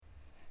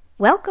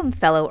Welcome,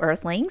 fellow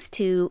Earthlings,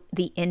 to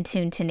the In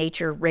Tune to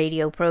Nature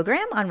radio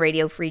program on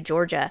Radio Free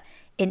Georgia,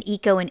 an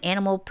eco and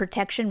animal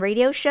protection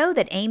radio show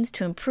that aims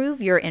to improve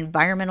your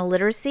environmental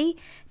literacy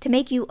to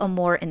make you a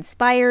more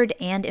inspired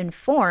and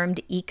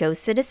informed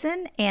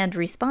eco-citizen and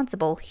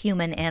responsible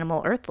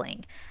human-animal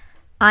Earthling.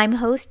 I'm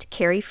host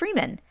Carrie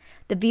Freeman.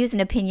 The views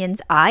and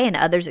opinions I and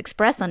others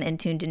express on In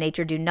Tune to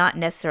Nature do not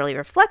necessarily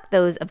reflect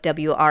those of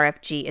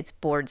WRFG, its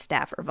board,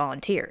 staff, or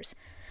volunteers.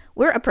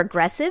 We're a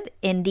progressive,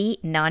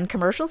 indie,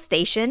 non-commercial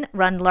station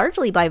run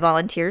largely by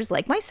volunteers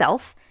like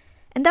myself,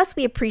 and thus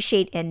we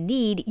appreciate and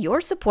need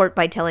your support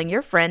by telling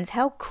your friends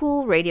how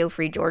cool Radio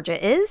Free Georgia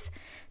is.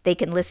 They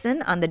can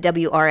listen on the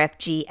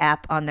WRFG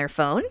app on their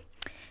phone,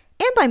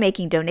 and by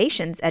making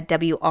donations at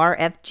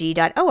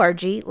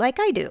wrfg.org like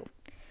I do.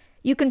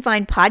 You can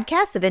find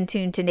podcasts of In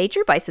Tune to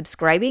Nature by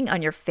subscribing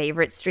on your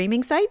favorite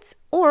streaming sites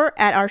or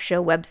at our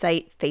show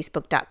website,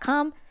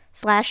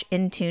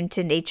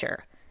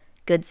 facebook.com/intunetonature.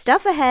 Good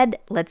stuff ahead.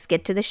 Let's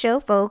get to the show,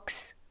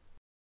 folks.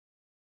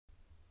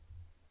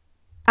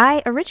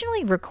 I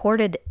originally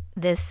recorded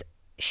this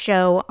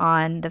show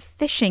on the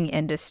fishing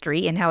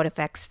industry and how it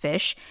affects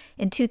fish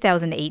in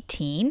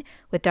 2018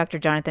 with Dr.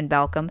 Jonathan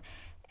Balcombe.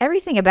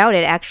 Everything about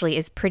it actually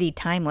is pretty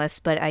timeless,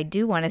 but I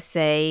do want to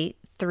say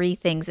 3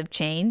 things have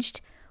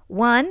changed.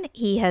 1,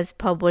 he has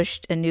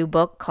published a new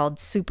book called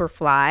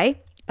Superfly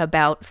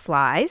about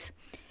flies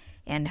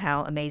and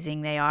how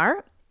amazing they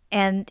are.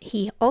 And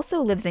he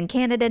also lives in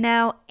Canada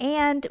now,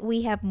 and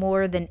we have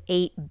more than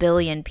 8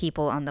 billion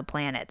people on the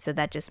planet. So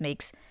that just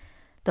makes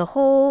the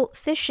whole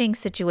fishing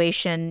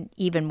situation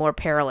even more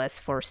perilous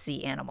for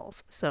sea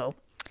animals. So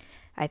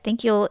I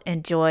think you'll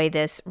enjoy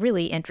this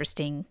really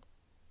interesting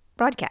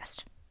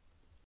broadcast.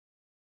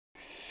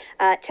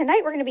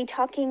 Tonight we're going to be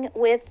talking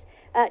with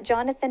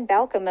Jonathan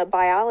Balcombe, a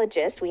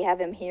biologist. We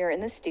have him here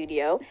in the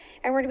studio,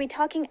 and we're going to be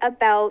talking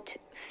about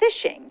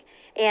fishing.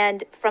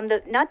 And from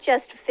the not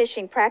just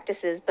fishing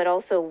practices, but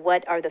also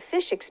what are the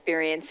fish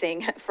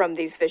experiencing from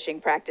these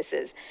fishing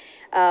practices.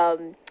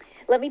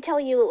 Let me tell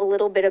you a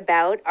little bit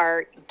about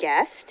our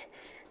guest.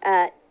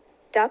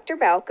 Dr.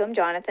 Balcombe,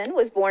 Jonathan,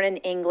 was born in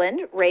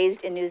England,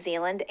 raised in New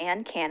Zealand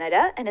and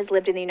Canada, and has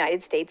lived in the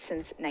United States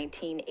since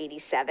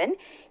 1987.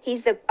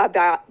 He's a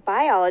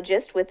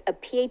biologist with a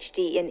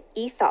PhD in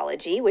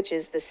ethology, which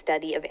is the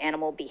study of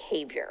animal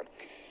behavior.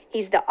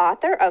 He's the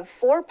author of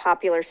 4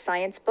 popular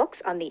science books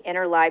on the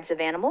inner lives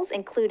of animals,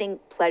 including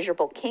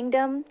Pleasurable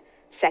Kingdom,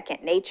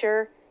 Second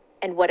Nature,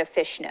 and What a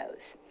Fish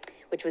Knows,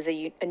 which was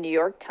a New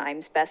York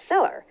Times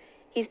bestseller.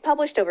 He's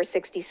published over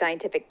 60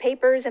 scientific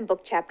papers and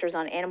book chapters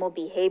on animal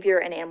behavior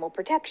and animal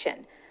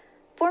protection.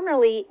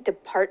 Formerly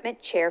Department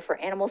Chair for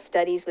Animal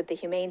Studies with the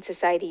Humane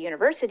Society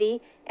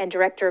University and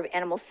Director of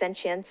Animal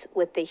Sentience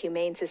with the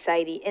Humane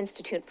Society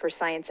Institute for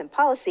Science and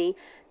Policy,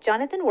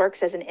 Jonathan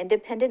works as an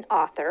independent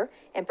author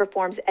and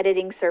performs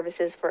editing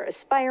services for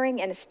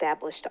aspiring and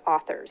established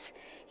authors.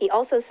 He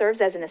also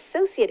serves as an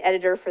associate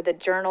editor for the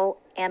journal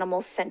Animal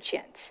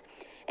Sentience,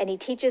 and he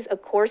teaches a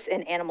course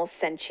in animal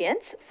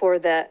sentience for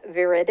the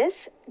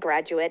Viridis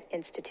Graduate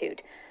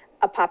Institute.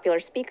 A popular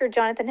speaker,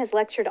 Jonathan has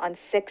lectured on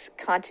 6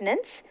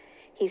 continents.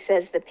 He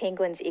says the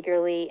penguins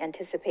eagerly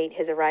anticipate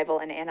his arrival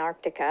in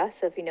Antarctica,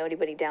 so if you know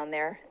anybody down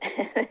there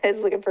is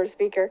looking for a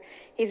speaker,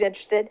 he's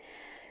interested.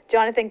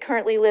 Jonathan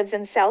currently lives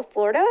in South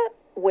Florida,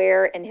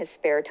 where in his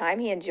spare time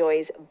he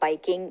enjoys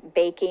biking,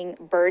 baking,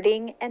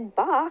 birding, and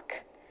Bach,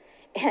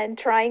 and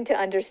trying to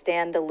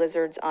understand the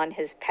lizards on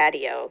his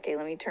patio. Okay,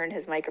 let me turn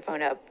his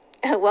microphone up.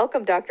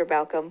 Welcome, Dr.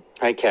 Balcombe.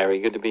 Hi, Carrie.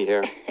 Good to be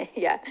here.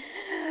 Yeah.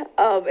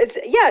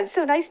 It's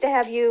so nice to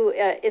have you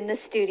in the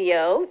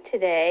studio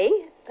today.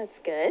 That's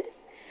good.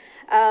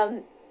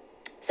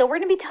 So we're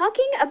going to be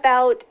talking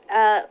about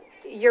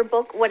your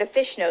book, What a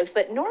Fish Knows,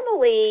 but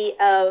normally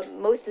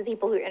most of the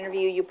people who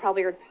interview you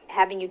probably are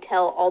having you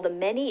tell all the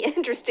many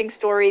interesting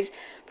stories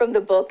from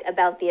the book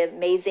about the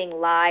amazing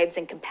lives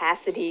and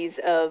capacities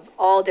of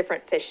all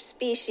different fish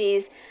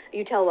species.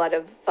 You tell a lot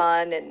of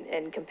fun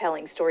and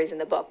compelling stories in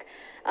the book,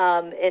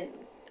 and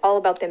all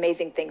about the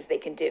amazing things they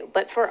can do.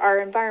 But for our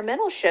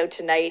environmental show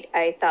tonight,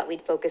 I thought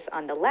we'd focus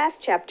on the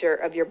last chapter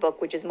of your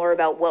book, which is more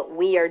about what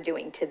we are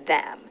doing to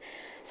them.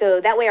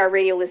 So that way our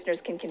radio listeners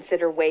can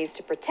consider ways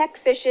to protect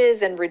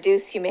fishes and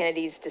reduce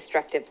humanity's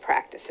destructive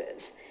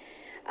practices.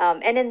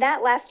 And in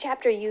that last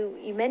chapter, you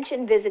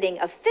mentioned visiting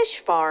a fish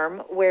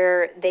farm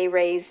where they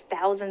raise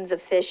thousands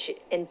of fish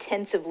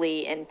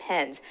intensively in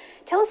pens.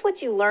 Tell us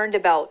what you learned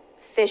about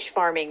fish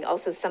farming.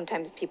 Also,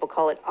 sometimes people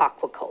call it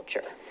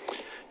aquaculture.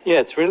 Yeah,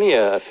 it's really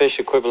a fish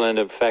equivalent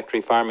of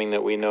factory farming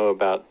that we know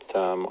about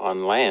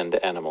on land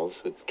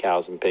animals, with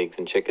cows and pigs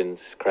and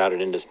chickens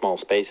crowded into small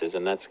spaces,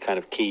 and that's kind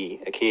of a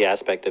key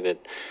aspect of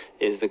it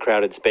is the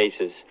crowded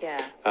spaces.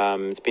 Yeah.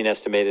 It's been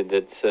estimated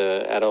that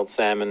adult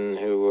salmon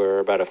who are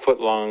about a foot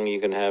long,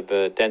 you can have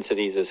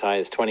densities as high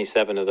as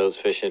 27 of those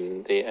fish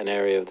in an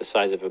area of the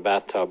size of a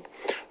bathtub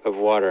of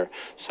water.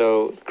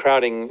 So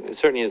crowding,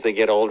 certainly as they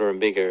get older and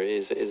bigger,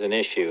 is an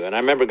issue. And I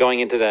remember going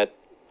into that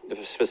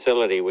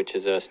facility, which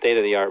is a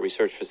state-of-the-art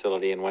research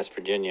facility in West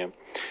Virginia,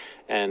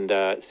 and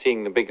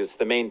seeing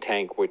the main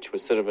tank, which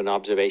was sort of an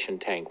observation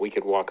tank. We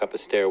could walk up a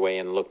stairway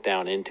and look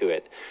down into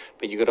it,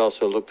 but you could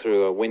also look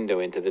through a window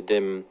into the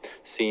dim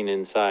scene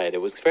inside.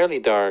 It was fairly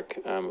dark,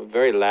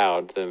 very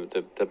loud.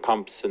 The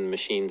pumps and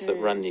machines that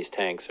run these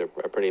tanks are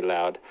pretty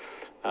loud.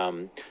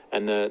 And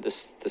the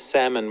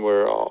salmon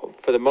were all,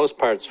 for the most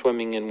part,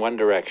 swimming in one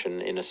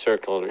direction in a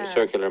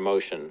circular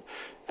motion.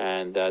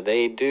 And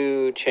they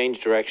do change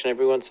direction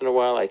every once in a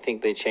while. I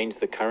think they change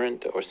the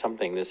current or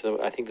something.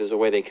 I think there's a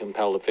way they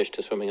compel the fish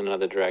to swimming in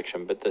another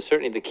direction. But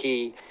certainly the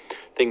key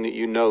thing that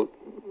you note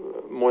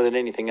more than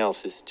anything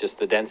else is just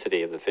the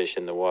density of the fish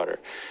in the water.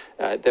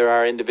 There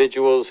are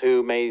individuals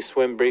who may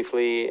swim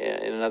briefly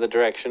in another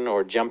direction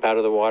or jump out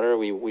of the water.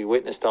 We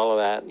witnessed all of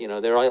that. You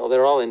know,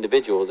 they're all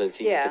individuals. It's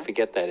easy to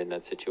forget that in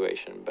that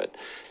situation. But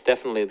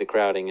definitely the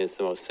crowding is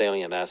the most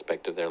salient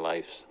aspect of their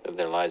lives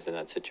in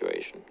that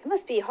situation. It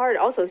must be hard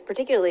also,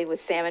 particularly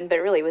with salmon, but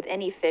really with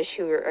any fish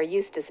who are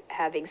used to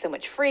having so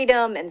much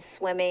freedom and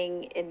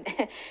swimming in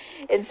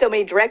in so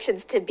many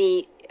directions, to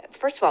be,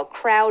 first of all,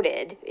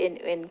 crowded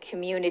in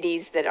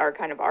communities that are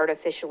kind of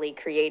artificially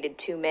created,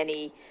 too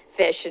many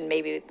fish and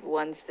maybe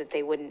ones that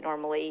they wouldn't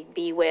normally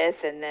be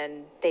with, and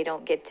then they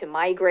don't get to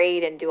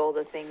migrate and do all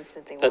the things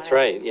that they want. That's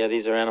right. Yeah,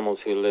 these are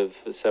animals who live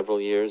several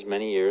years,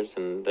 many years,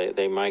 and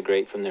they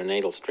migrate from their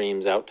natal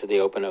streams out to the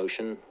open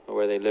ocean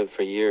where they live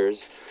for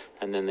years,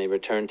 and then they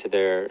return to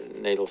their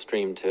natal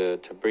stream to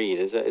breed.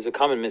 Is a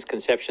common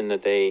misconception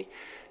that they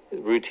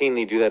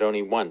routinely do that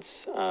only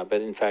once, but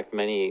in fact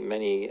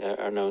many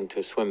are known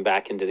to swim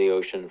back into the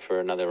ocean for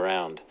another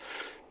round.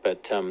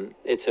 But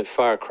it's a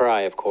far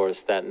cry, of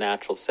course, that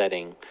natural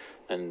setting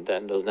and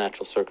those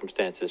natural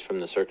circumstances from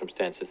the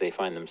circumstances they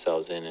find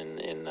themselves in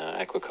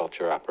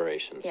aquaculture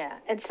operations. Yeah,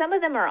 and some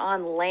of them are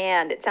on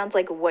land. It sounds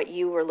like what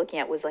you were looking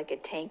at was like a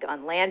tank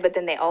on land, but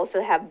then they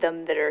also have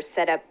them that are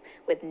set up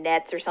with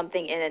nets or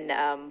something in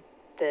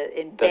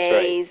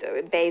bays. Right.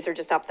 Or bays are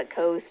just off the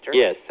coast. Or...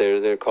 Yes,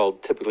 they're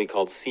typically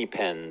called sea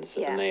pens,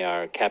 and they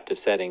are captive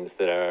settings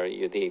that are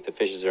the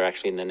fishes are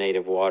actually in the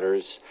native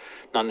waters,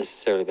 not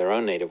necessarily their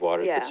own native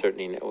waters, but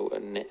certainly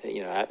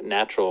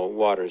natural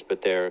waters,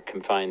 but they're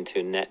confined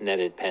to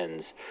netted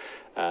pens.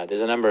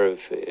 There's a number of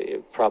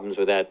problems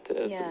with that,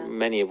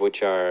 many of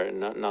which are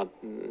not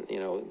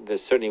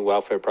there's certainly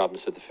welfare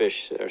problems with the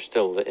fish are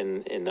still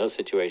in those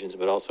situations,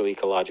 but also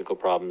ecological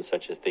problems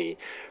such as the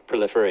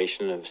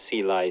proliferation of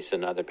sea lice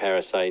and other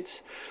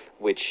parasites,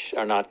 which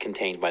are not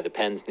contained by the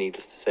pens,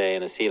 needless to say.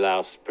 And a sea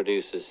louse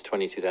produces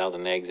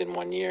 22,000 eggs in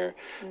 1 year,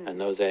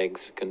 and those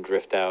eggs can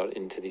drift out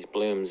into these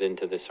blooms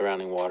into the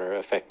surrounding water,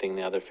 affecting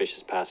the other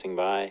fishes passing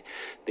by.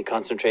 The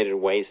concentrated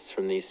wastes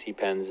from these sea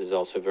pens is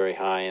also very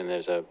high, and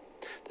there's a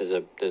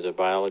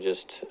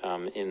biologist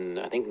in,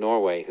 I think,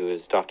 Norway who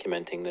is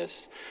documenting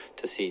this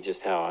to see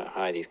just how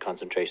high these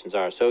concentrations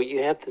are. So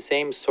you have the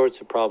same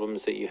sorts of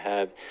problems that you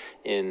have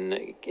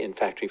in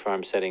factory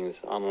farm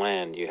settings on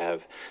land. You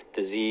have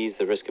disease.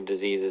 The risk of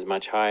disease is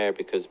much higher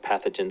because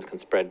pathogens can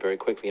spread very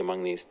quickly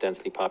among these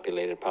densely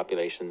populated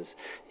populations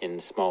in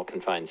small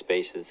confined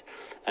spaces,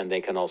 and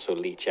they can also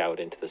leach out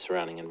into the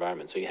surrounding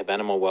environment. So you have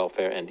animal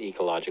welfare and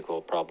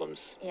ecological problems.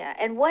 Yeah,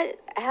 and what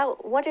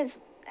is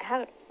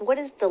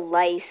the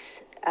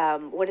lice?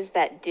 What does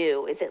that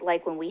do? Is it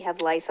like when we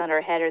have lice on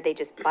our head? Are they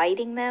just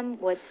biting them?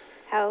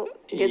 How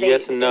do they?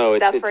 Yes and no.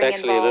 It's actually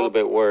involved? A little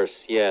bit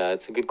worse. Yeah,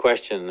 it's a good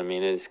question. I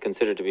mean, it's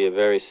considered to be a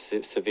very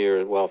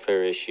severe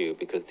welfare issue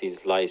because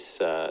these lice,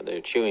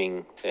 they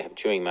have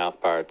chewing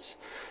mouth parts,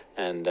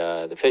 and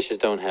the fishes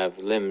don't have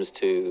limbs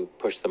to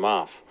push them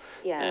off.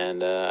 Yeah.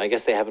 And I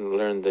guess they haven't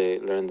learned the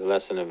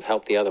lesson of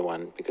help the other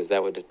one, because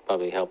that would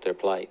probably help their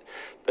plight.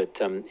 But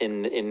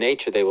in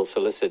nature, they will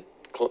solicit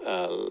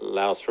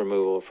louse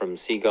removal from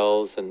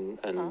seagulls and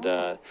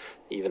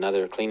even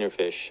other cleaner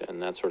fish and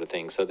that sort of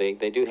thing. So they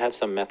do have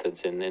some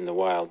methods in the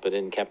wild, but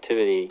in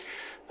captivity,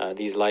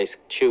 these lice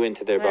chew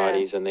into their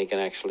bodies, and they can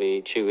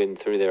actually chew in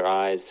through their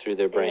eyes, through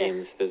their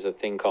brains. There's a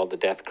thing called the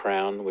death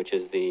crown, which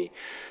is the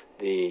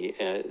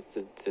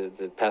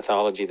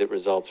pathology that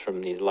results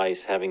from these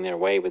lice having their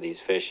way with these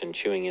fish and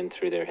chewing in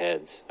through their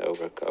heads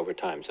over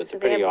time. So it's a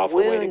pretty awful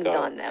way to go. They have wounds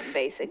on them,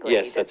 basically.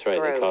 Yes, that's right.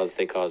 Gross.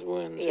 They cause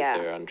wounds if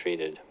they're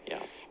untreated.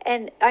 Yeah.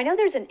 And I know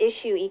there's an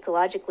issue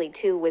ecologically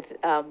too with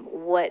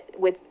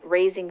with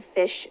raising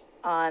fish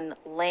on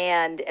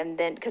land, and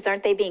then because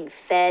aren't they being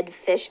fed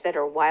fish that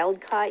are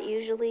wild caught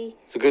usually?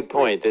 It's a good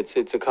point. It's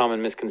a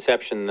common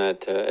misconception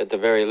that at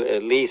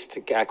least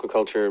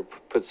aquaculture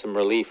puts some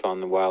relief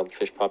on the wild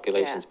fish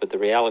populations, but the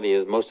reality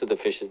is most of the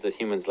fishes that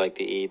humans like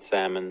to eat,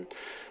 salmon,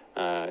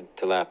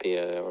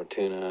 tilapia or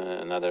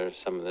tuna, and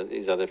some of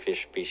these other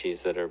fish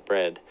species that are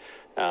bred,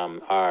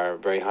 are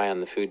very high on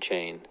the food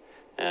chain.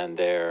 And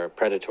they're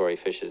predatory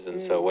fishes, and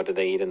so what do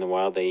they eat in the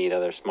wild? They eat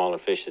other smaller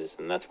fishes,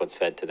 and that's what's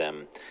fed to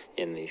them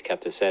in these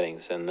captive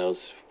settings. And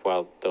those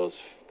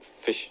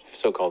fish,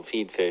 so-called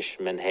feed fish,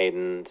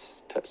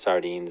 menhadens,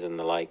 sardines, and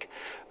the like,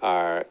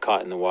 are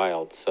caught in the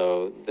wild.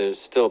 So there's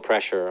still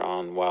pressure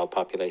on wild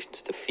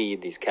populations to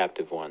feed these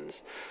captive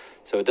ones.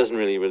 So it doesn't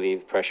really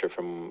relieve pressure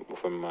from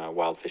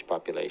wild fish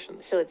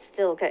populations. So it's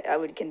still, I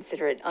would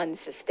consider it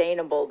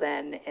unsustainable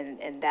then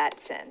in that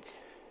sense.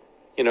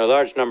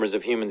 Large numbers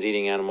of humans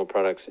eating animal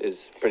products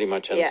is pretty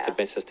much Yeah.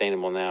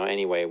 unsustainable now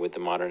anyway with the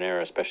modern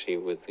era, especially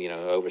with,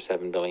 over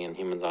 7 billion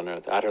humans on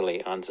Earth.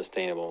 Utterly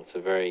unsustainable. It's a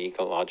very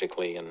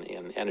ecologically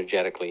and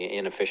energetically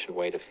inefficient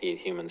way to feed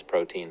humans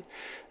protein.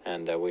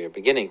 And we are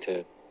beginning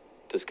to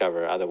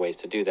discover other ways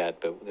to do that,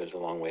 but there's a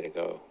long way to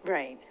go.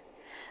 Right.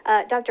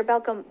 Dr.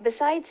 Balcom,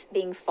 besides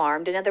being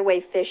farmed, another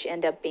way fish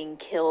end up being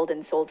killed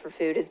and sold for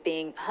food is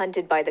being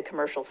hunted by the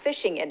commercial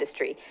fishing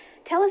industry.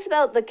 Tell us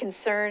about the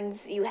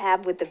concerns you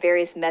have with the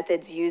various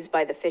methods used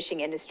by the fishing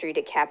industry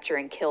to capture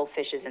and kill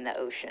fishes in the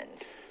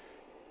oceans.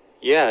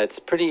 Yeah, it's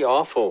pretty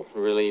awful,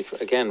 really,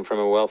 again, from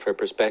a welfare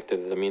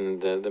perspective. I mean,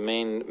 the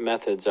main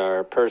methods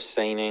are purse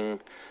seining,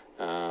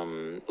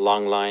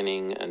 long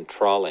lining, and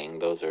trawling.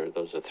 Those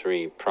are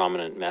three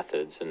prominent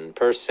methods. And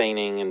purse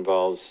seining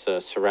involves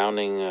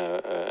surrounding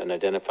an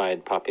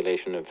identified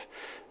population of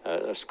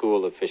a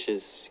school of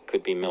fishes.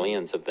 Could be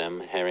millions of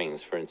them,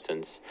 herrings, for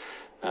instance,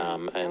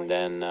 and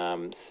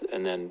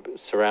then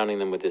surrounding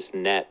them with this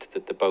net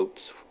that the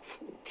boat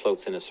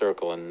floats in a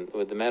circle. And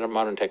with the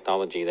modern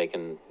technology, they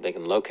can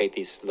locate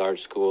these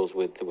large schools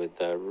with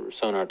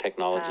sonar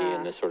technology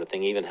and this sort of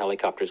thing. Even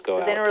helicopters go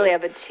out. They don't really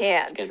have a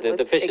chance.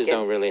 The fishes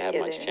don't really have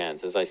much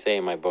chance. As I say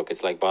in my book,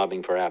 it's like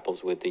bobbing for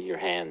apples with your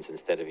hands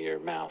instead of your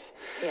mouth.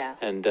 Yeah.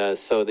 And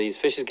so these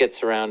fishes get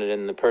surrounded,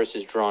 and the purse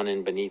is drawn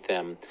in beneath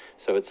them.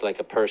 So it's like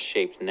a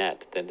purse-shaped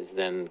net that is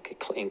then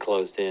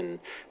enclosed in,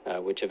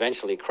 which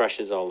eventually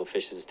crushes all the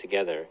fishes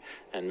together.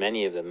 And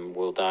many of them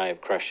will die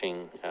of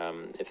crushing.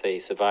 If they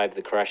survive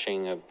the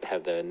crushing of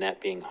have the net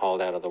being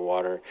hauled out of the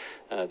water,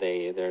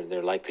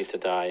 they're likely to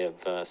die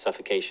of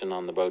suffocation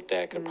on the boat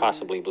deck, or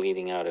possibly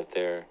bleeding out if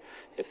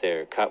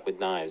they're cut with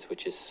knives,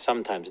 which is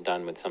sometimes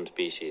done with some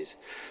species.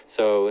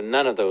 So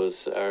none of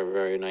those are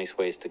very nice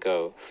ways to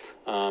go.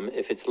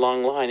 If it's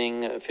long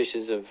lining,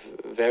 fishes of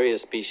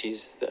various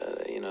species,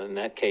 in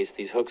that case,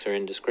 these hooks are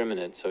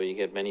indiscriminate, so you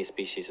get many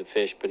species of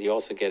fish, but you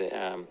also get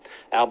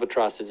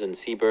albatrosses and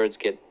seabirds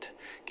get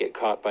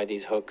caught by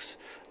these hooks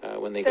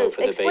when they go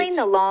for the baits. So explain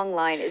the long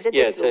line. Is it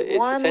this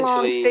one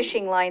long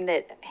fishing line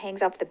that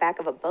hangs off the back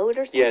of a boat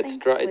or something? Yeah,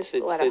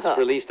 it's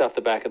released off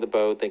the back of the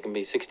boat. They can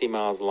be 60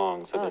 miles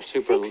long, so they're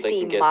super. 60 they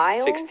can get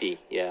miles? 60.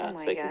 Yeah,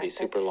 so they can be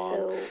super long.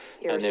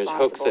 So and there's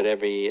hooks at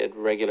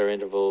regular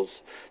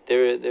intervals.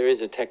 There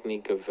is a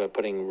technique of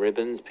putting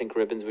pink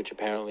ribbons, which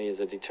apparently is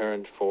a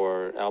deterrent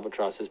for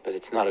albatrosses, but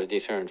it's not a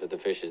deterrent for the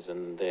fishes,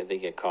 and they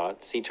get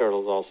caught. Sea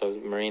turtles also,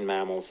 marine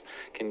mammals,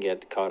 can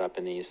get caught up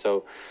in these.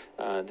 So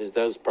there's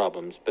those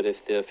problems. But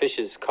if the fish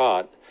is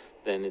caught,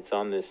 then it's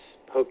on this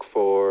hook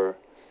for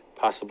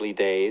possibly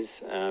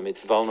days.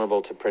 It's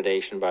vulnerable to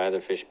predation by other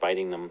fish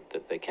biting them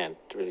that they can't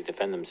really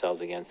defend themselves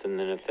against. And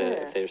then if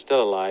they're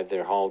still alive,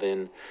 they're hauled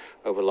in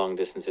over long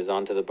distances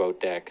onto the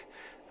boat deck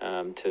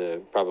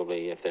to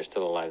probably, if they're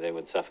still alive, they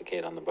would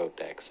suffocate on the boat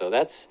deck. So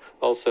that's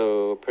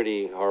also a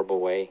pretty horrible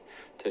way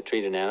to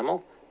treat an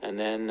animal. And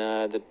then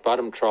the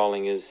bottom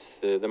trawling is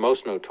the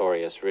most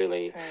notorious,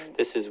 really. Right.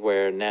 This is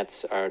where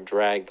nets are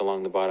dragged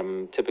along the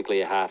bottom,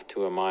 typically a half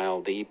to a mile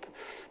deep,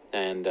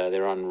 and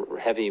they're on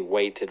heavy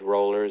weighted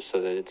rollers so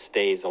that it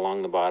stays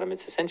along the bottom.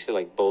 It's essentially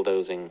like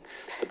bulldozing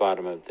the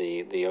bottom of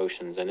the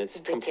oceans, and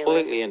it's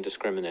completely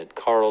indiscriminate.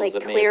 Corals like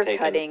that may have taken...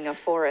 clear-cutting a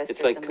forest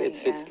It's or like something.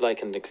 it's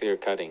likened to clear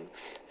cutting,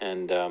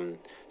 and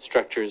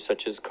structures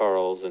such as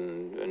corals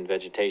and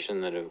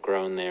vegetation that have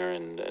grown there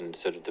and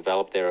sort of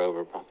developed there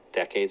over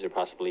decades or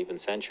possibly even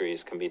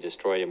centuries can be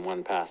destroyed in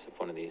one pass of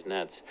one of these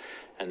nets.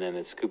 And then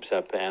it scoops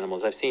up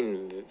animals. I've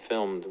seen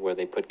filmed where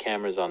they put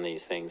cameras on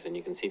these things, and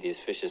you can see these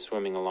fishes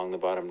swimming along the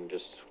bottom,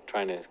 just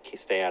trying to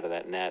stay out of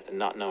that net and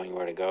not knowing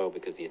where to go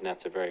because these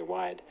nets are very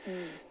wide,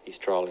 these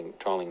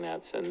trawling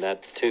nets. And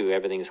that, too,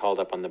 everything's hauled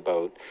up on the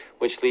boat,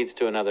 which leads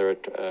to another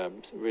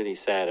really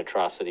sad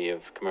atrocity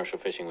of commercial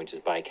fishing, which is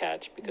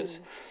bycatch, because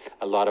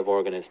a lot of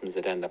organisms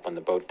that end up on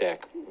the boat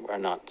deck are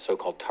not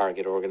so-called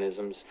target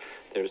organisms.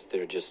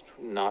 They're just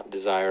not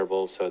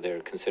desirable, so they're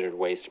considered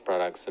waste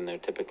products, and they're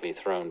typically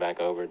thrown back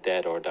over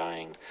dead or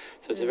dying.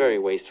 So it's a very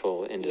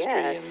wasteful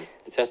industry, and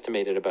it's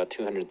estimated about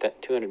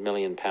 200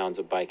 million pounds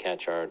of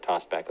bycatch are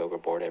tossed back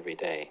overboard every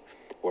day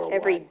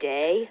worldwide. Every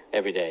day?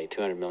 Every day,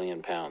 200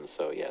 million pounds.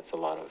 So yeah, it's a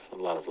lot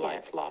of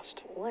life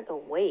lost. What a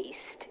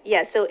waste.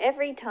 Yeah, so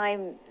every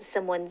time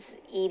someone's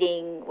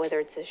eating, whether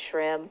it's a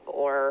shrimp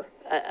or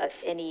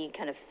any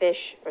kind of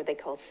fish, or they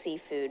call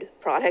seafood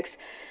products,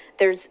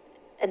 there's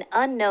an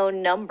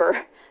unknown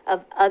number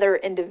of other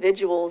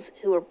individuals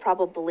who are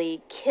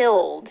probably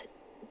killed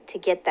to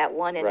get that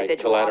one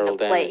individual collateral on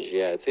the plate. damage.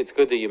 Yeah, it's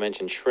good that you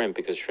mentioned shrimp,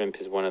 because shrimp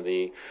is one of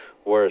the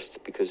worst,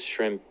 because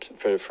shrimp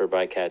for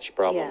bycatch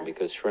problem,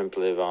 because shrimp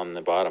live on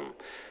the bottom.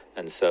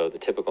 And so the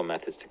typical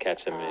methods to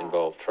catch them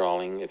involve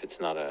trawling if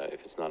it's not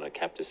a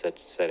captive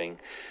setting.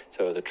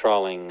 So the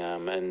trawling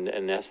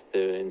and that's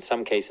in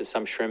some cases,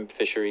 some shrimp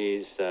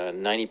fisheries,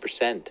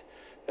 90%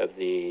 of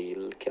the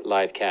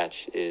live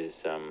catch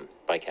is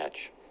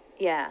bycatch.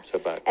 Yeah. So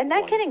about And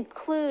that one. can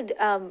include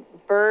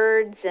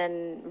birds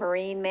and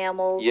marine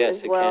mammals Yes,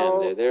 as it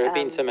well. can. There have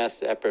been some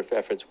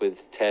efforts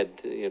with TED,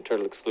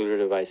 turtle excluder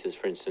devices,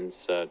 for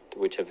instance,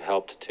 which have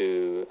helped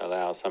to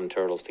allow some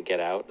turtles to get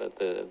out of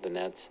the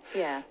nets.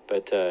 Yeah.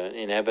 But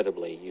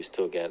inevitably, you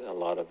still get a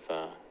lot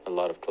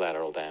of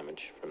collateral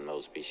damage from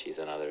those species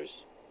and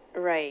others.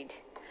 Right.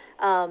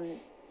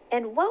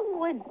 And what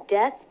would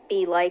death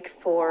be like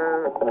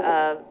for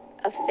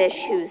a fish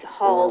who's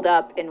hauled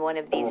up in one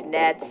of these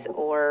nets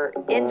or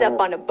ends up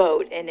on a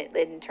boat? And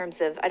in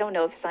terms of, I don't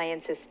know if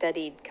science has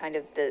studied kind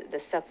of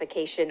the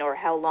suffocation or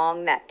how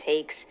long that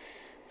takes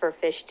for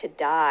fish to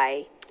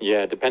die.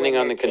 Yeah, depending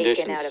when on the they're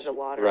taken conditions. out of the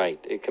water. Right.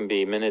 It can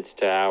be minutes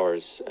to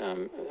hours.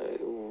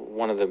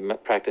 One of the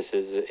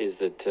practices is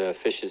that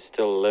fish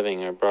still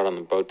living are brought on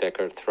the boat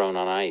deck or thrown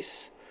on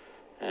ice.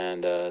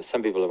 And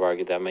some people have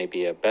argued that may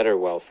be a better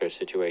welfare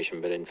situation,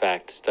 but in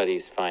fact,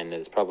 studies find that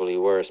it's probably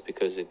worse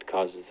because it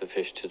causes the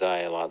fish to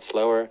die a lot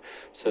slower.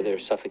 So they're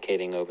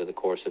suffocating over the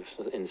course of,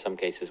 in some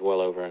cases, well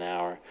over an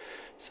hour.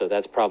 So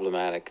that's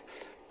problematic.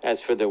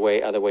 As for the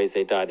other ways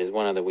they die, there's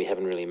one other we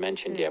haven't really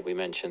mentioned yet. We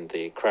mentioned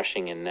the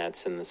crushing in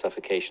nets and the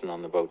suffocation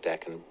on the boat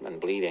deck and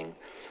bleeding,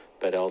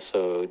 but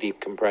also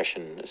deep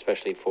compression,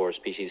 especially for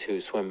species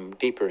who swim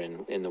deeper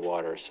in the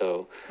water.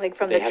 So Like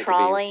from they the have to be-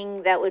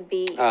 trawling, that would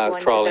be one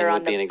 'cause trawling they're would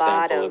on be the an example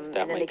of bottom, that and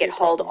then might they be get a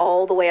hauled problem.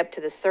 all the way up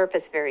to the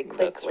surface very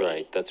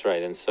quickly. That's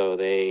right. And so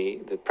the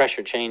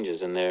pressure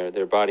changes, and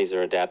their bodies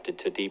are adapted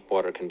to deep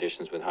water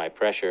conditions with high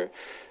pressure.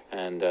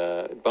 And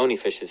bony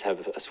fishes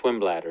have a swim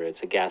bladder.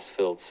 It's a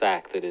gas-filled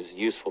sac that is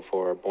useful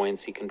for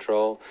buoyancy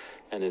control.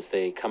 And as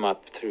they come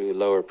up through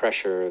lower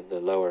pressure of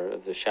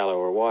the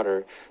shallower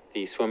water,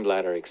 the swim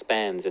bladder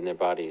expands in their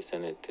bodies,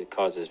 and it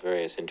causes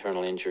various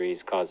internal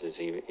injuries.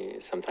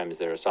 Sometimes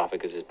their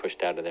esophagus is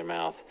pushed out of their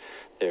mouth,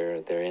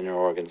 their inner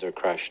organs are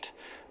crushed.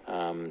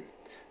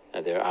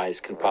 Their eyes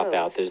can pop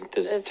out. Gross.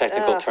 There's It's-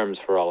 technical ugh. terms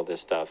for all of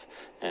this stuff,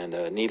 and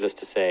needless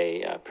to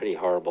say, pretty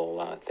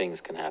horrible things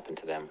can happen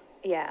to them.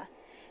 Yeah.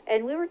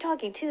 And we were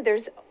talking too,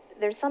 there's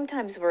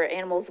sometimes where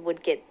animals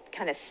would get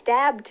kind of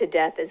stabbed to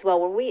death as well.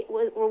 Were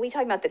we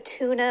talking about the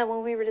tuna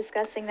when we were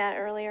discussing that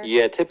earlier?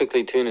 Yeah,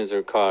 typically tunas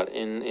are caught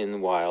in the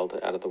wild,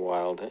 out of the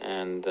wild,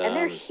 And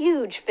they're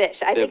huge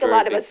fish. I they're think a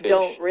lot of very us big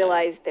don't fish, yeah.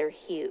 realize they're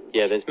huge.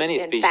 Yeah, there's many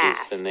and species,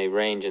 fast. and they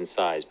range in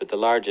size, but the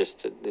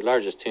largest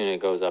tuna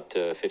goes up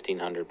to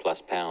 1,500 plus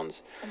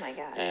pounds. Oh my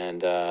gosh.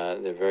 And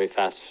they're very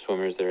fast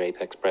swimmers. They're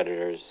apex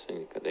predators.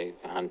 And they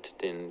hunt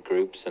in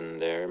groups, and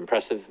they're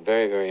impressive,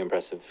 very, very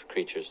impressive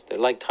creatures. They're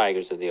like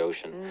tigers of the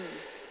ocean.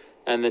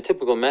 And the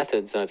typical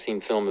methods, and I've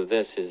seen film of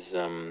this, is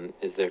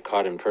they're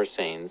caught in purse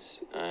seines,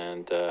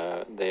 and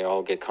they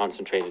all get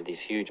concentrated. These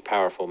huge,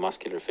 powerful,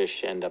 muscular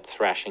fish end up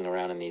thrashing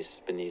around in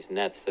these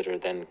nets that are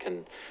then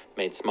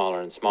made smaller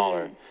and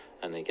smaller,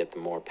 and they get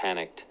them more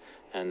panicked.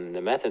 And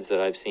the methods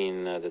that I've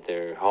seen that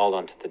they're hauled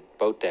onto the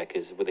boat deck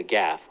is with a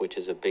gaff, which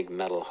is a big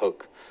metal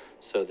hook.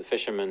 So the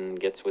fisherman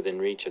gets within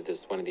reach of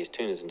one of these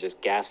tunas and just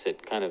gaffs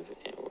it kind of,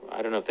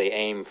 I don't know if they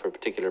aim for a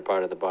particular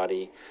part of the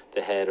body,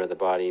 the head or the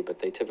body, but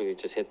they typically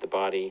just hit the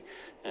body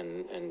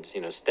and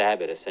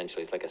stab it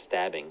essentially. It's like a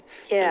stabbing.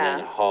 Yeah.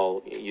 And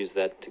then use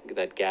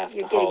that gaff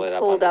You're to haul getting it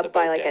up pulled onto the up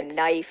by boat like a deck.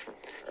 knife.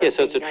 Yeah,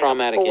 so it's a maybe like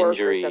traumatic fork or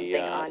injury.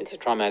 something It's a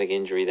traumatic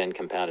injury then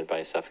compounded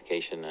by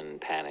suffocation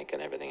and panic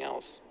and everything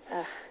else.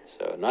 Ugh.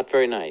 So not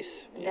very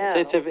nice. No.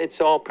 It's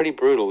all pretty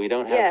brutal. We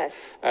don't have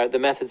Yes. the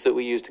methods that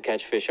we use to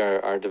catch fish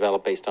are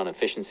developed based on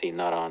efficiency,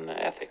 not on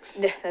ethics.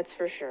 Yeah, that's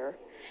for sure.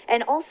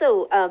 And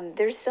also,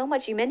 there's so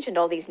much, you mentioned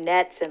all these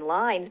nets and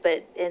lines,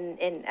 but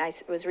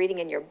was reading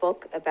in your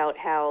book about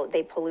how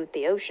they pollute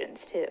the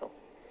oceans too.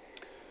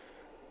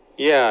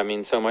 Yeah, I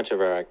mean, so much of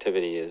our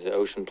activity is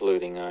ocean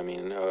polluting. I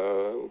mean,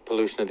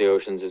 pollution of the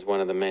oceans is one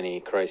of the many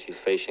crises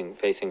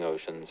facing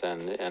oceans,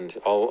 and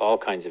all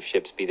kinds of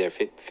ships, be they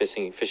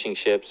fishing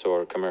ships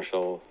or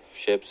commercial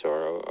ships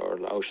or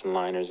ocean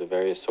liners of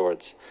various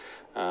sorts.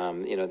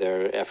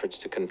 There are efforts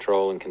to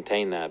control and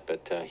contain that,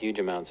 but huge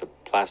amounts of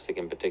plastic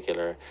in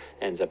particular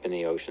ends up in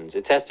the oceans.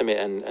 It's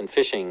estimated, and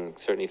fishing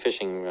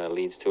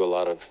leads to a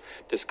lot of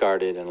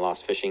discarded and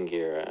lost fishing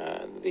gear.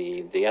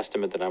 The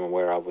estimate that I'm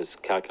aware of was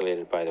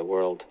calculated by the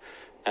World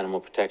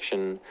Animal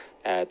Protection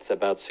at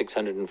about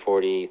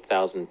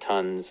 640,000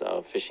 tons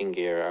of fishing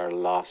gear are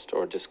lost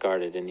or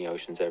discarded in the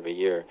oceans every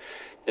year.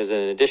 There's an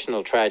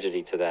additional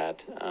tragedy to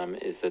that,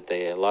 is that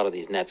a lot of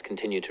these nets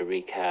continue to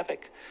wreak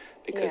havoc,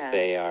 because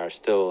they are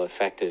still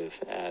effective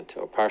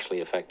or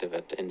partially effective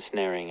at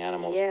ensnaring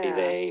animals, be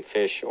they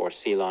fish or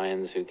sea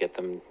lions who get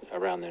them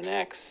around their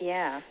necks.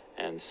 Yeah.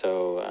 And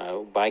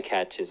so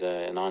bycatch is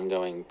an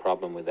ongoing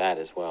problem with that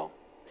as well.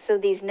 So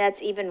these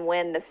nets, even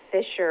when the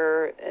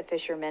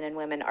fishermen and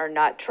women are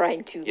not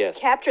trying to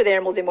capture the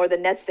animals anymore, the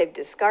nets they've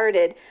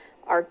discarded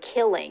are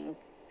killing.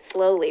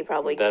 Slowly,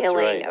 probably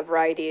killing a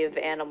variety of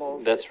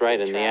animals. That's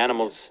right, and the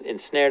animals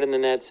ensnared in the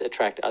nets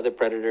attract other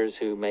predators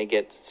who may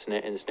get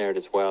ensnared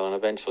as well, and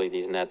eventually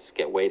these nets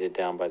get weighted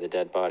down by the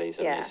dead bodies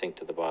and they sink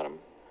to the bottom.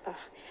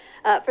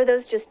 For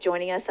those just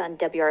joining us on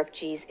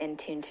WRFG's In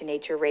Tune to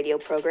Nature radio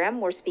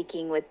program, we're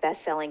speaking with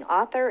best-selling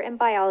author and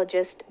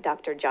biologist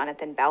Dr.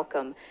 Jonathan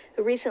Balcomb,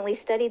 who recently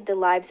studied the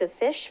lives of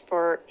fish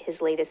for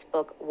his latest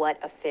book, What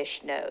a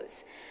Fish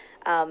Knows.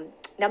 Now,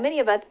 many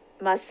of us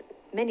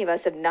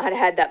have not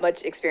had that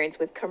much experience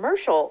with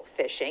commercial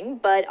fishing,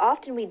 but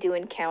often we do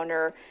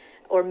encounter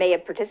or may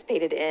have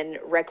participated in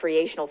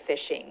recreational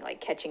fishing, like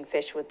catching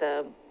fish with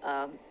a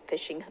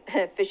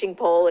fishing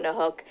pole and a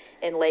hook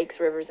in lakes,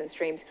 rivers, and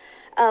streams.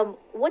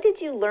 What did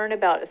you learn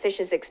about a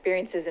fish's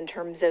experiences in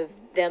terms of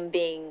them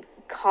being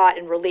caught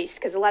and released?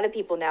 Because a lot of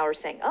people now are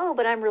saying, "Oh,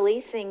 but I'm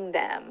releasing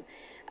them,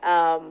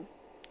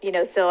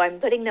 so I'm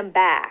putting them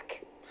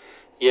back."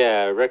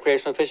 Yeah,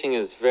 recreational fishing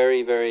is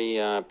very, very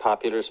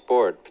popular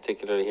sport,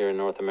 particularly here in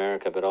North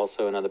America, but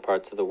also in other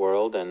parts of the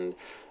world. And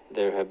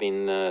there have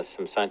been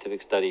some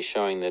scientific studies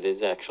showing that it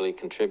is actually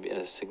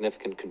a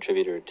significant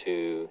contributor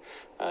to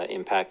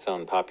impacts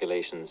on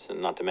populations,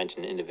 and not to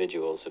mention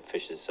individuals of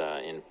fishes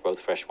in both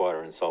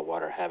freshwater and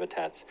saltwater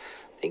habitats.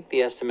 I think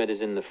the estimate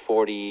is in the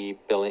 40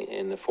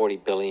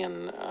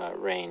 billion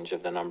range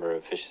of the number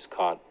of fishes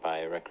caught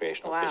by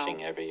recreational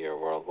fishing every year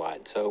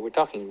worldwide. So we're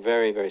talking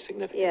very, very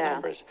significant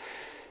numbers.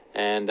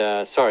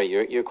 And sorry,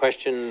 your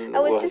question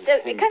was just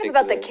kind of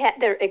about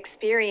their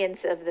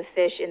experience of the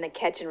fish in the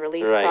catch and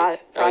release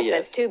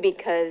process too,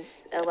 because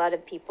a lot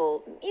of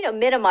people,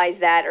 minimize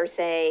that or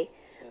say,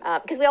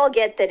 because we all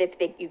get that if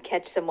you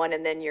catch someone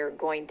and then you're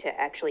going to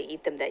actually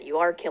eat them, that you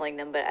are killing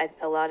them. But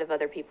a lot of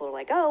other people are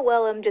like, oh,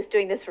 well, I'm just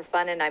doing this for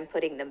fun and I'm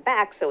putting them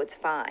back, so it's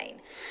fine.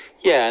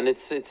 Yeah, and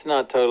it's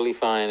not totally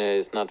fine.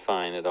 It's not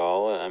fine at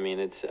all. I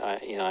mean,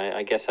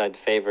 I guess I'd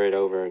favor it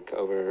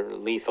over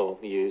lethal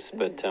use,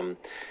 but.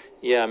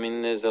 Yeah, I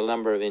mean, there's a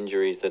number of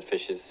injuries that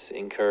fishes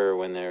incur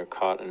when they're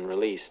caught and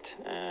released.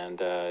 And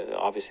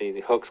obviously,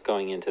 the hooks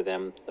going into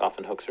them,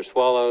 often hooks are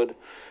swallowed,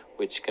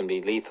 which can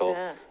be lethal.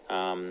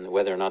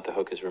 Whether or not the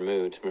hook is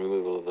removed,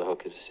 removal of the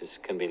hook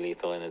can be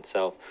lethal in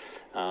itself.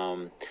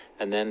 And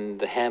then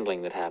the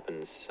handling that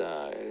happens.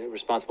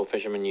 Responsible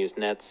fishermen use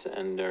nets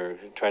and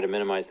try to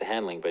minimize the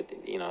handling, but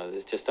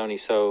there's just only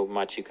so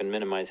much you can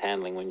minimize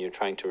handling when you're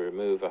trying to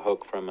remove a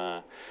hook from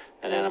an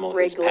animal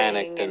who's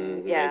panicked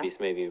and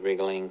maybe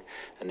wriggling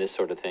and this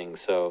sort of thing.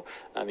 So,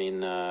 I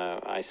mean,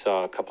 I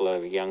saw a couple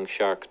of young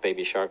sharks,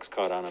 baby sharks,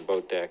 caught on a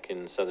boat deck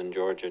in southern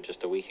Georgia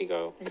just a week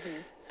ago.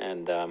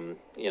 And,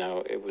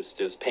 it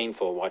was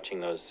painful watching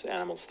those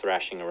animals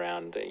thrashing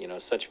around,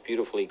 such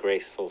beautifully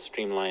graceful,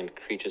 streamlined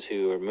creatures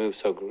who are moved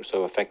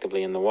so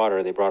effectively in the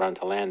water. They brought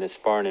onto land, this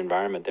foreign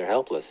environment, they're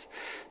helpless.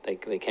 They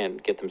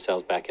can't get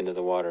themselves back into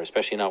the water,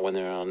 especially not when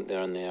they're on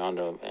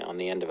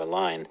the end of a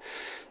line.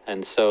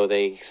 And so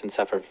they can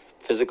suffer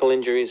physical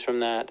injuries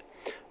from that.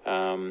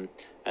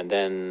 And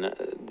then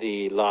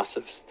the loss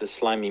of the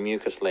slimy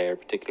mucus layer,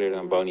 particularly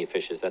on bony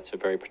fishes, that's a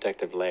very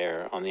protective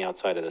layer on the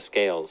outside of the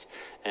scales.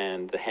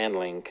 And the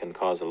handling can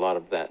cause a lot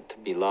of that to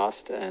be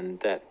lost, and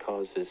that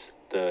causes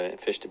the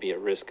fish to be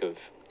at risk of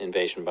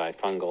invasion by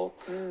fungal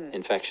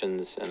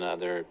infections and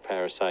other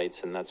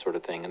parasites and that sort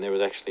of thing. And there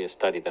was actually a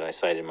study that I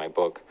cited in my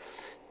book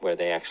where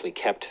they actually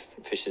kept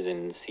fishes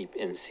in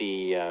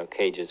sea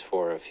cages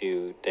for a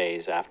few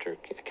days after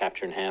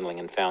capture and handling,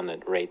 and found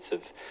that rates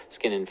of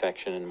skin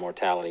infection and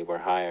mortality were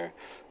higher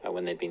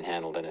when they'd been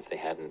handled than if they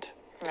hadn't.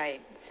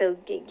 Right. So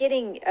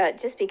getting,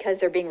 just because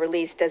they're being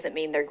released doesn't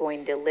mean they're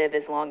going to live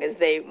as long as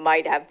they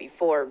might have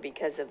before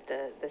because of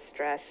the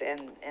stress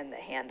and the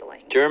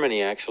handling.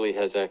 Germany actually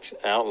has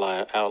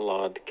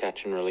outlawed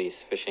catch and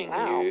release fishing.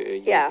 Wow.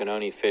 You can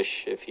only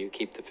fish if you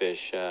keep the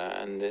fish,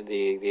 and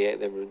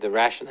the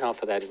rationale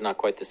for that is not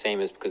quite the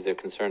same, as because they're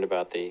concerned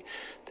about the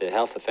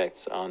health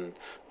effects on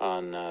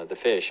the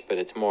fish, but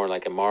it's more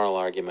like a moral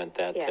argument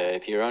that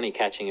if you're only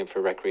catching it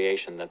for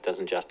recreation, that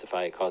doesn't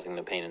justify causing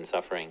the pain and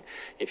suffering.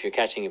 If you're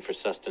catching it for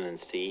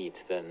sustenance to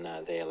eat, then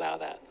they allow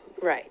that.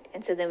 Right.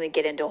 And so then we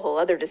get into a whole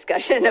other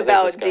discussion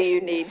about do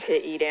you need to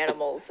eat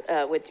animals,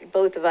 which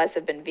both of us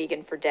have been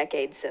vegan for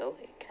decades, so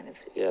kind of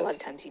a lot of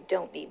times you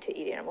don't need to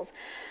eat animals.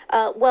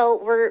 Well,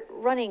 we're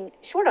running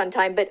short on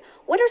time, but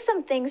what are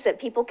some things that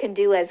people can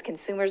do as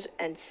consumers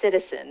and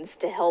citizens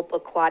to help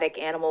aquatic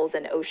animals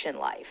and ocean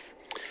life?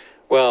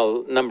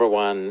 Well, number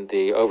one,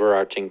 the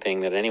overarching thing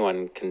that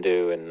anyone can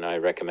do, and I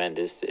recommend,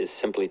 is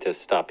simply to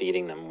stop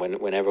eating them.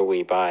 Whenever we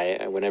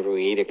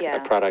eat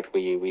a product,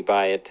 we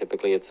buy it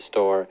typically at the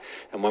store,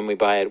 and when we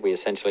buy it, we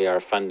essentially are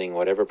funding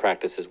whatever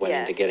practices went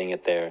into getting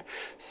it there.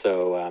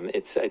 So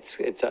it's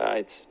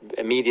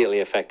immediately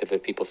effective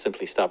if people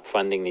simply stop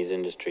funding these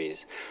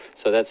industries.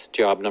 So that's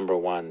job number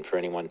one for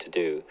anyone to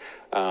do.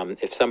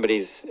 If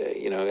somebody's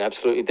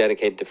absolutely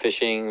dedicated to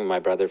fishing, my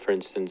brother, for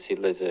instance, he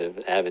is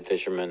an avid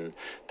fisherman,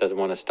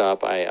 doesn't want to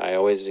stop. I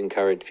always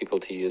encourage people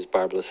to use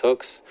barbless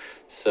hooks,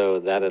 so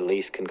that at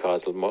least can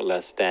cause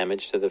less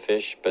damage to the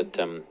fish. But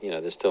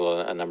there's still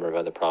a number of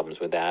other problems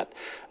with that.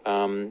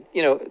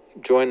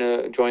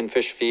 Join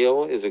Fish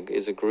Feel is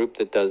a group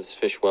that does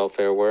fish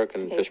welfare work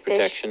and fish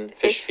protection.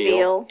 Fish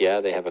Feel.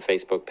 Yeah, they have a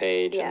Facebook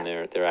page and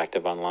they're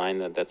active online.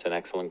 That's an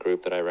excellent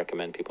group that I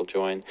recommend people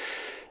join.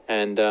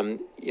 And,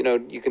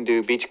 you can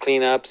do beach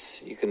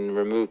cleanups. You can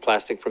remove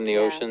plastic from the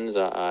oceans.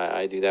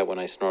 I do that when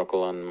I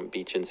snorkel on the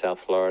beach in South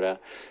Florida.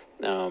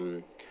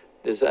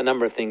 There's a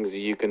number of things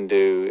you can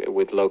do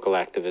with local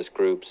activist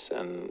groups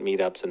and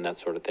meetups and that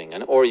sort of thing.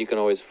 Or you can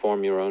always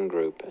form your own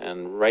group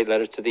and write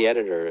letters to the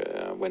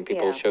editor. When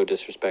people show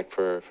disrespect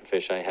for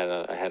fish, I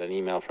had an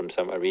email from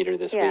a reader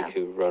this week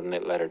who wrote a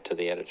letter to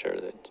the editor.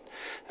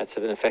 That's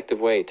an effective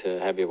way to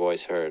have your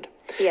voice heard.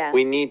 Yeah.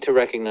 We need to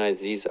recognize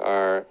these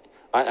are...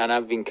 and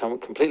I've been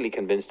completely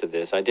convinced of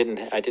this. I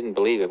didn't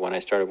believe it when I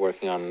started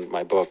working on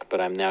my book, but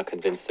I'm now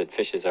convinced that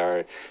fishes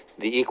are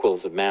the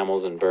equals of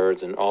mammals and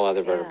birds and all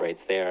other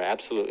vertebrates. They are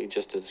absolutely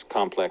just as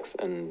complex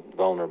and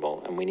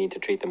vulnerable, and we need to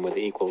treat them with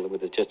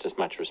just as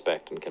much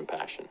respect and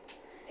compassion.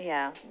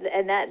 Yeah,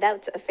 and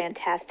that's a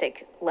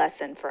fantastic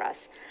lesson for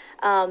us.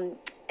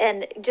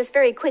 And just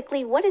very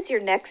quickly, what is your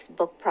next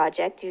book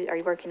project? Are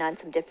you working on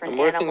some different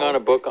animals? I'm working on a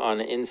book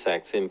on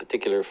insects, in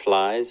particular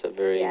flies, a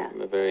very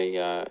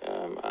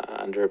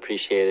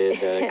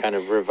underappreciated, kind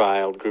of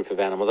reviled group of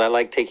animals. I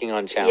like taking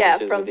on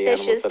challenges with the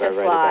animals that I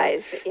write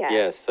flies. about. Yeah.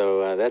 Yes,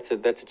 so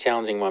that's a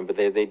challenging one, but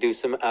they do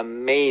some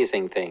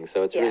amazing things.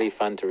 So it's really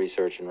fun to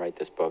research and write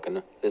this book,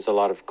 and there's a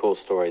lot of cool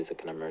stories that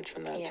can emerge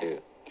from that too.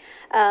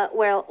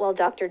 Well,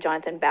 Dr.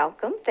 Jonathan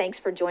Balcombe, thanks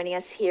for joining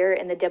us here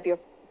in the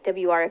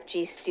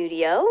WRFG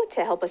studio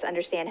to help us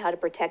understand how to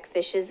protect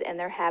fishes and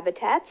their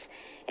habitats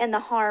and the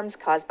harms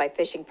caused by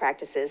fishing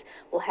practices.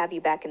 We'll have you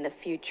back in the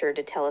future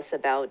to tell us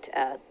about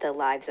the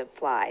lives of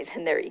flies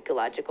and their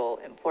ecological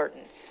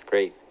importance.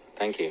 Great.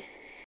 Thank you.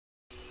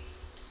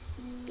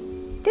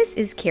 This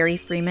is Carrie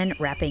Freeman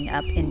wrapping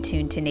up In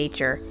Tune to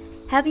Nature.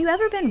 Have you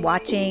ever been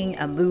watching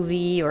a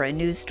movie or a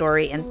news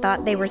story and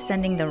thought they were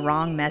sending the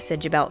wrong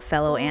message about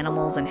fellow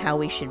animals and how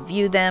we should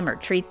view them or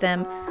treat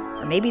them?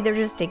 Or maybe they're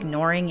just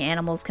ignoring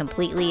animals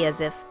completely as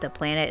if the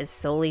planet is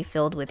solely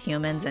filled with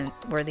humans and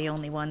we're the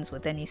only ones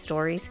with any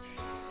stories.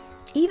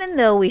 Even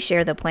though we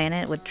share the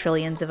planet with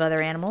trillions of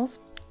other animals,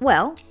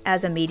 well,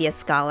 as a media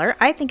scholar,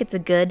 I think it's a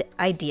good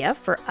idea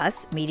for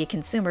us media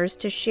consumers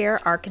to share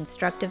our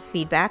constructive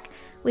feedback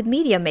with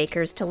media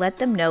makers to let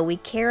them know we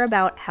care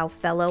about how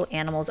fellow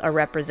animals are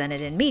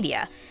represented in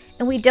media,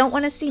 and we don't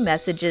want to see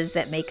messages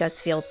that make us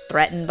feel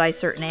threatened by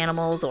certain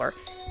animals or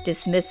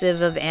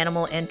dismissive of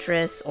animal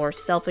interests or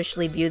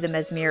selfishly view them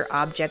as mere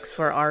objects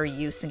for our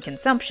use and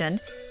consumption,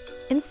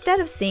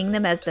 instead of seeing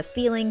them as the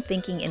feeling,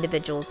 thinking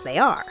individuals they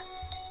are.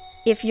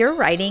 If you're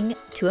writing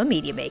to a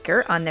media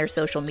maker on their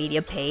social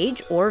media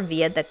page or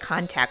via the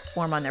contact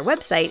form on their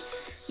website,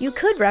 you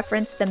could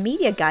reference the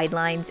media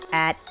guidelines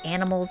at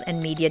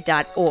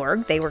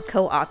animalsandmedia.org. They were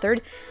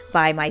co-authored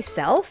by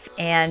myself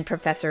and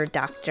Professor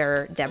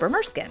Dr. Deborah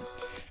Merskin.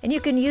 And you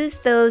can use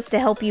those to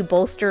help you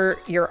bolster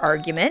your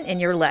argument in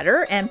your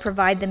letter and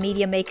provide the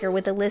media maker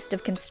with a list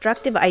of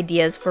constructive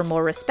ideas for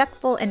more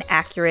respectful and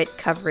accurate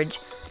coverage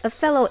of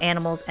fellow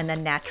animals and the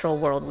natural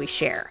world we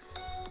share.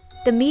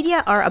 The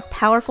media are a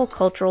powerful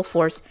cultural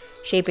force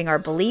shaping our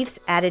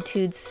beliefs,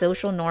 attitudes,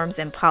 social norms,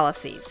 and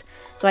policies.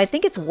 So I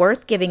think it's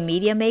worth giving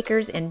media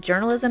makers in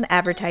journalism,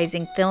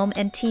 advertising, film,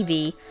 and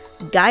TV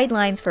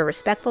guidelines for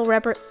respectful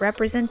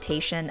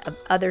representation of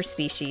other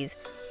species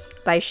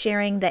by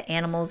sharing the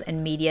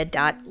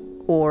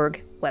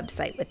animalsandmedia.org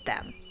website with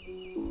them.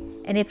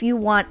 And if you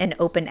want an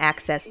open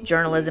access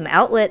journalism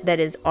outlet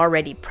that is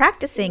already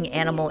practicing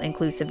animal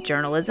inclusive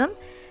journalism,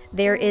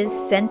 there is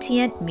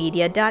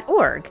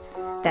sentientmedia.org.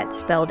 That's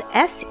spelled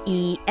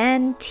SENTIENT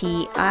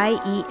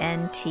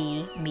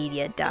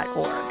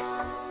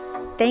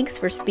media.org. Thanks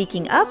for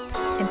speaking up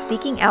and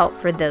speaking out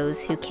for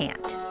those who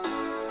can't.